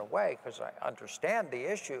stood in her way because I understand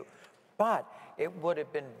the issue, but it would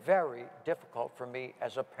have been very difficult for me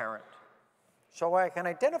as a parent. So I can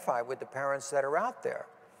identify with the parents that are out there.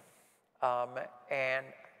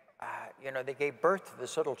 You know, they gave birth to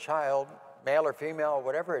this little child, male or female,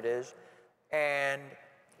 whatever it is, and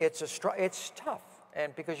it's tough.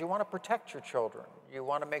 And because you want to protect your children, you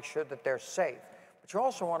want to make sure that they're safe, but you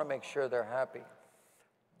also want to make sure they're happy.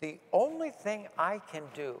 The only thing I can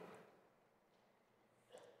do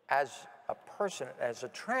as a person, as a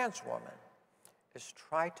trans woman, is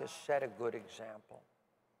try to set a good example.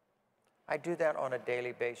 I do that on a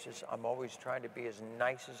daily basis. I'm always trying to be as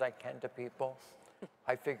nice as I can to people.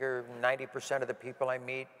 I figure 90% of the people I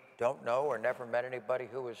meet don't know or never met anybody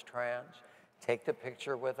who is trans. Take the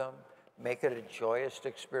picture with them. Make it a joyous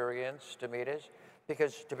experience to meet us.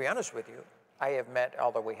 Because to be honest with you, I have met,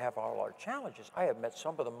 although we have all our challenges, I have met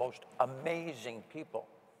some of the most amazing people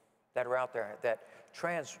that are out there, that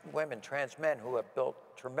trans women, trans men who have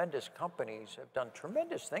built tremendous companies, have done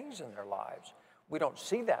tremendous things in their lives. We don't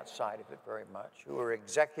see that side of it very much, who are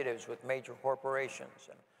executives with major corporations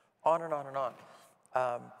and on and on and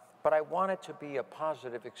on. But I want it to be a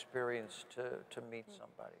positive experience to meet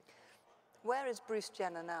somebody. Where is Bruce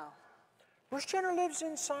Jenner now? Bruce Jenner lives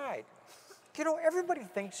inside. You know, everybody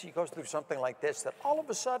thinks he goes through something like this, that all of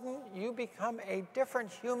a sudden you become a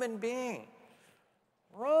different human being.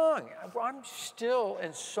 Wrong. I'm still,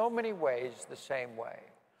 in so many ways, the same way.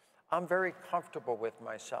 I'm very comfortable with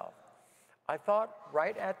myself. I thought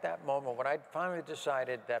right at that moment when I finally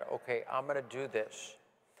decided that, okay, I'm going to do this,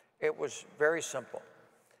 it was very simple.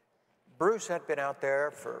 Bruce had been out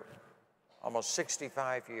there for almost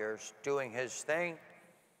 65 years doing his thing.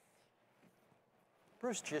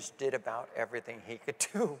 Bruce just did about everything he could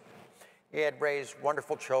do. He had raised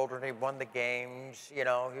wonderful children. He won the games. You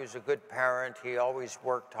know, he was a good parent. He always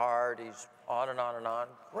worked hard. He's on and on and on.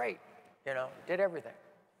 Great, you know, did everything.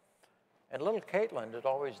 And little Caitlyn had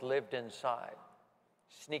always lived inside,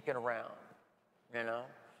 sneaking around, you know.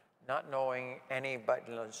 not knowing anybody,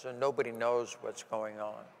 so nobody knows what's going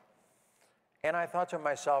on. And I thought to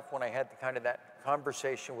myself, when I had kind of that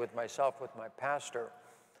conversation with myself, with my pastor,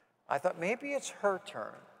 I thought maybe it's her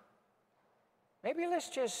turn. Maybe let's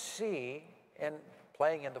just see, and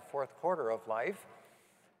playing in the fourth quarter of life,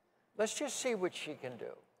 let's just see what she can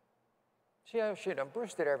do. See how she done.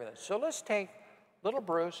 Bruce did everything. So let's take little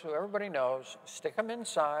Bruce, who everybody knows, stick him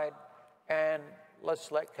inside, and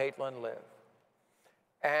let's let Caitlyn live.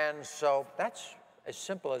 And so that's as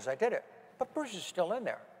simple as I did it. But Bruce is still in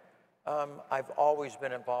there. I've always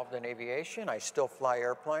been involved in aviation. I still fly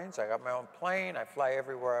airplanes. I got my own plane. I fly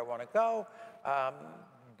everywhere I want to go.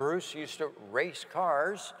 Bruce used to race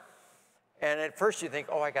cars. And at first you think,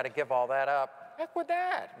 oh, I got to give all that up. Heck with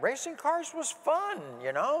that. Racing cars was fun,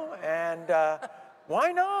 you know, and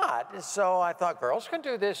why not? So I thought, girls can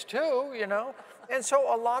do this too, you know. And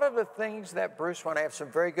so a lot of the things that Bruce, when I have some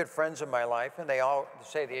very good friends in my life, and they all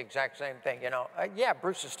say the exact same thing, you know, yeah,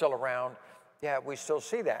 Bruce is still around. Yeah, we still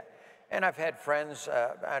see that. And I've had friends,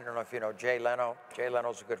 I don't know if you know Jay Leno. Jay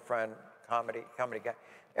Leno's a good friend, comedy guy.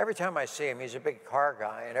 Every time I see him, he's a big car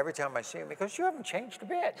guy, and every time I see him, he goes, you haven't changed a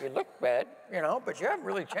bit. You look bad, you know, but you haven't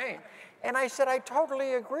really changed. And I said, I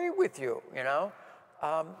totally agree with you, you know.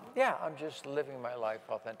 Yeah, I'm just living my life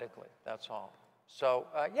authentically, that's all. So,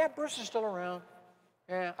 yeah, Bruce is still around.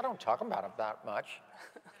 Yeah, I don't talk about him that much.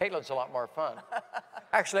 Caitlyn's a lot more fun.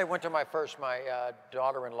 Actually, I went to my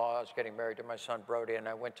daughter-in-law is getting married to my son, Brody, and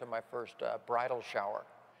I went to my first bridal shower.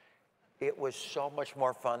 It was so much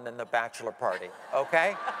more fun than the bachelor party,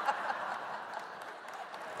 okay?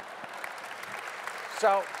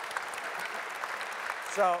 So,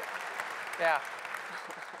 yeah.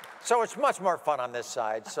 So it's much more fun on this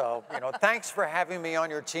side. So, you know, thanks for having me on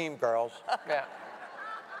your team, girls. Yeah.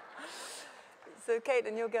 So,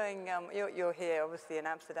 Caitlyn, you're going, you're here, obviously, in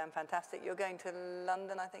Amsterdam, fantastic. You're going to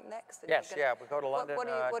London, I think, next? Yes, yeah, we go to London,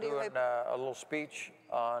 doing a little speech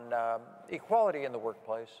on equality in the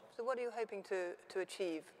workplace. So what are you hoping to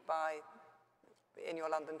achieve in your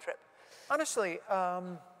London trip? Honestly,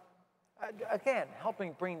 again,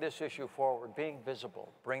 helping bring this issue forward, being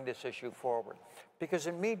visible, bring this issue forward. Because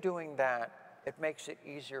in me doing that, it makes it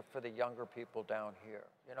easier for the younger people down here,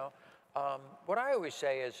 you know? What I always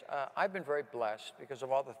say is I've been very blessed because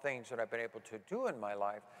of all the things that I've been able to do in my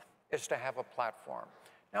life is to have a platform.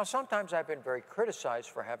 Now, sometimes I've been very criticized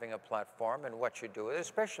for having a platform and what you do,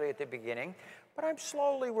 especially at the beginning, but I'm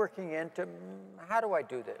slowly working into how do I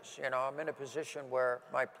do this? You know, I'm in a position where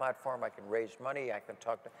my platform, I can raise money, I can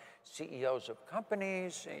talk to CEOs of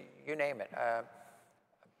companies, you name it.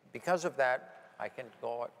 Because of that, I can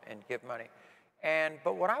go and give money.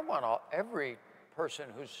 But what I want every person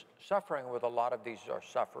who's suffering with a lot of these or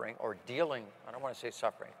suffering or dealing, I don't want to say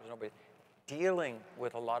suffering because nobody, dealing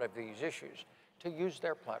with a lot of these issues, to use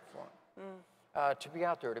their platform, to be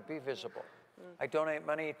out there, to be visible. I donate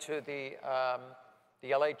money to the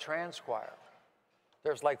LA Trans Choir.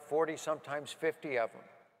 There's like 40, sometimes 50 of them,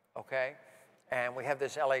 okay? And we have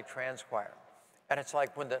this LA Trans Choir. And it's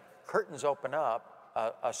like when the curtains open up,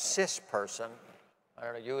 a cis person, I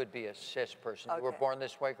don't know, you would be a cis person. Okay. You were born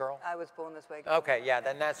this way, girl? I was born this way, girl. Okay, yeah,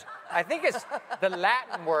 then that's, I think it's the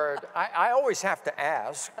Latin word, I always have to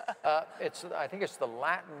ask, I think it's the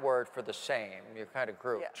Latin word for the same, you kind of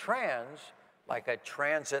group. Yeah. Trans, like a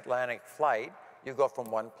transatlantic flight, you go from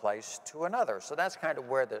one place to another. So that's kind of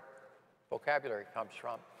where the vocabulary comes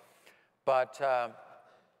from. But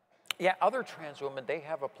yeah, other trans women, they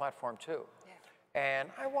have a platform too. Yeah. And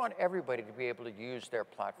I want everybody to be able to use their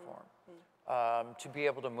platform. To be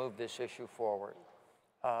able to move this issue forward.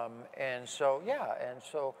 And so, yeah, and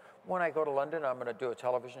so when I go to London, I'm going to do a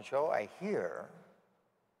television show. I hear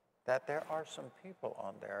that there are some people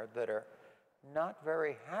on there that are not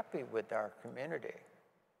very happy with our community.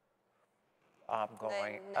 I'm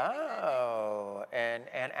going, oh, and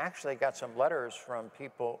actually got some letters from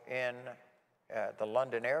people in the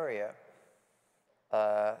London area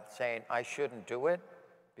saying I shouldn't do it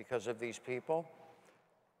because of these people.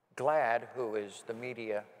 Glad, who is the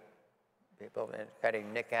media people,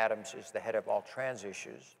 and Nick Adams is the head of all trans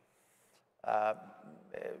issues,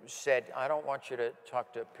 said, I don't want you to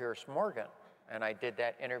talk to Piers Morgan. And I did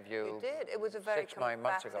that interview. You did. It was a very 6-9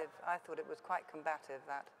 months ago. I thought it was quite combative.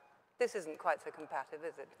 This isn't quite so combative,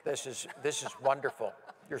 is it? This is wonderful.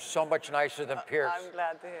 You're so much nicer than Piers. I'm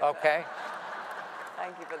glad to hear okay? That.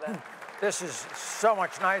 Thank you for that. This is so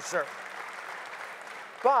much nicer.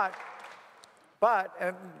 But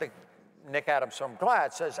Nick Adams from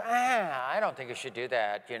GLAAD says, I don't think you should do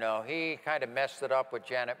that. You know, he kind of messed it up with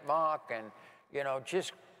Janet Mock and, you know,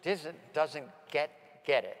 just doesn't get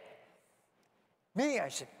it. Me, I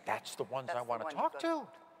said, that's the ones I want to talk to.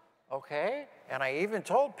 okay? And I even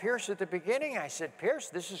told Pierce at the beginning, I said, Pierce,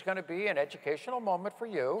 this is going to be an educational moment for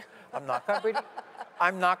you. I'm not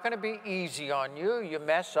going to be easy on you. You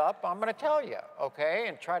mess up, I'm going to tell you, okay?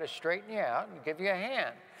 And try to straighten you out and give you a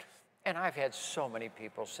hand. And I've had so many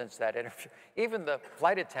people since that interview. Even the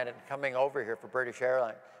flight attendant coming over here for British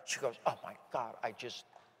Airlines, she goes, oh my God, I just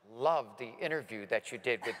love the interview that you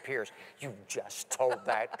did with Pierce. You just told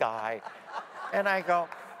that guy. And I go,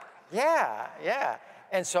 yeah, yeah.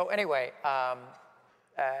 And so anyway,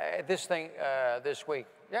 this week,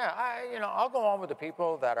 yeah, I'll go on with the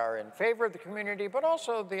people that are in favor of the community, but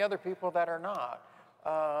also the other people that are not.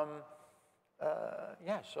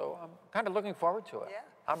 Yeah, so I'm kind of looking forward to it. Yeah.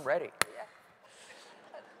 I'm ready. Yeah.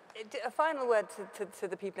 A final word to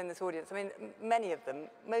the people in this audience. I mean, many of them,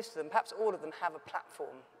 most of them, perhaps all of them have a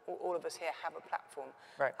platform. All of us here have a platform.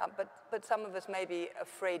 Right. But some of us may be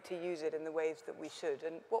afraid to use it in the ways that we should.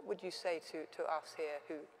 And what would you say to us here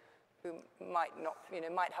who might not,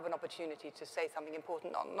 might have an opportunity to say something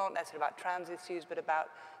important, not necessarily about trans issues, but about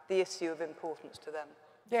the issue of importance to them?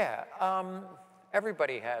 Yeah,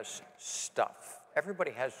 everybody has stuff.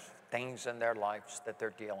 Everybody has things in their lives that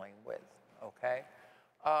they're dealing with, okay?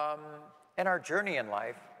 In our journey in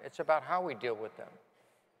life, it's about how we deal with them.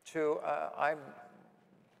 I'm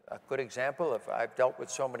a good example of, I've dealt with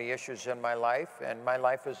so many issues in my life, and my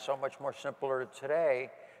life is so much more simpler today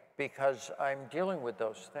because I'm dealing with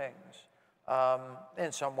those things.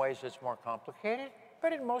 In some ways, it's more complicated,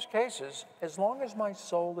 but in most cases, as long as my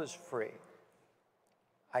soul is free,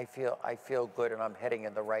 I feel good and I'm heading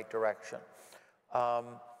in the right direction.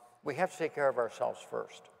 We have to take care of ourselves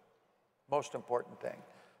first. Most important thing.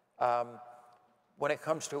 When it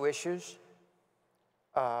comes to issues,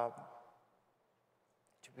 to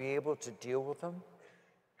be able to deal with them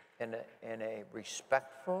in a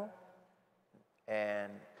respectful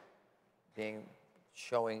and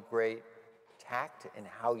showing great tact in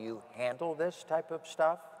how you handle this type of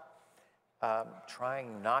stuff,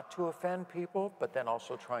 trying not to offend people, but then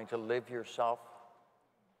also trying to live yourself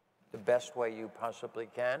the best way you possibly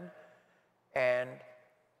can. And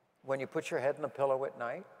when you put your head in the pillow at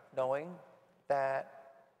night, knowing that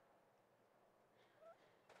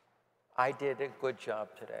I did a good job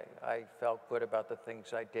today. I felt good about the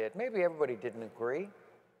things I did. Maybe everybody didn't agree,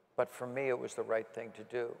 but for me, it was the right thing to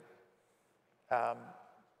do.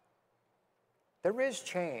 There is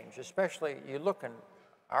change, especially you look in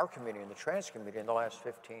our community, in the trans community, in the last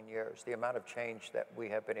 15 years, the amount of change that we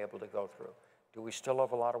have been able to go through. Do we still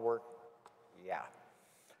have a lot of work? Yeah.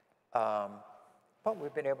 But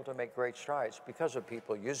we've been able to make great strides because of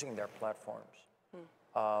people using their platforms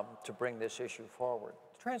to bring this issue forward.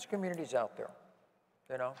 The trans community's out there,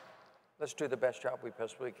 Let's do the best job we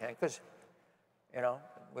possibly can because,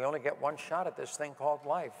 we only get one shot at this thing called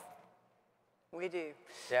life. We do.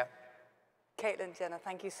 Yeah. Caitlyn Jenner,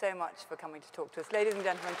 thank you so much for coming to talk to us. Ladies and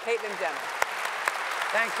gentlemen, Caitlyn Jenner.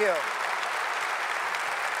 Thank you.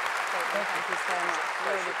 Caitlyn, thank you so much.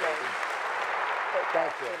 Really great.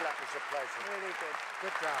 Thank you. Good luck. It was a pleasure. Really good.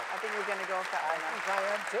 Good job. I think we're going to go off that one now. I think I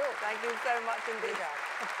am too. Thank you so much indeed.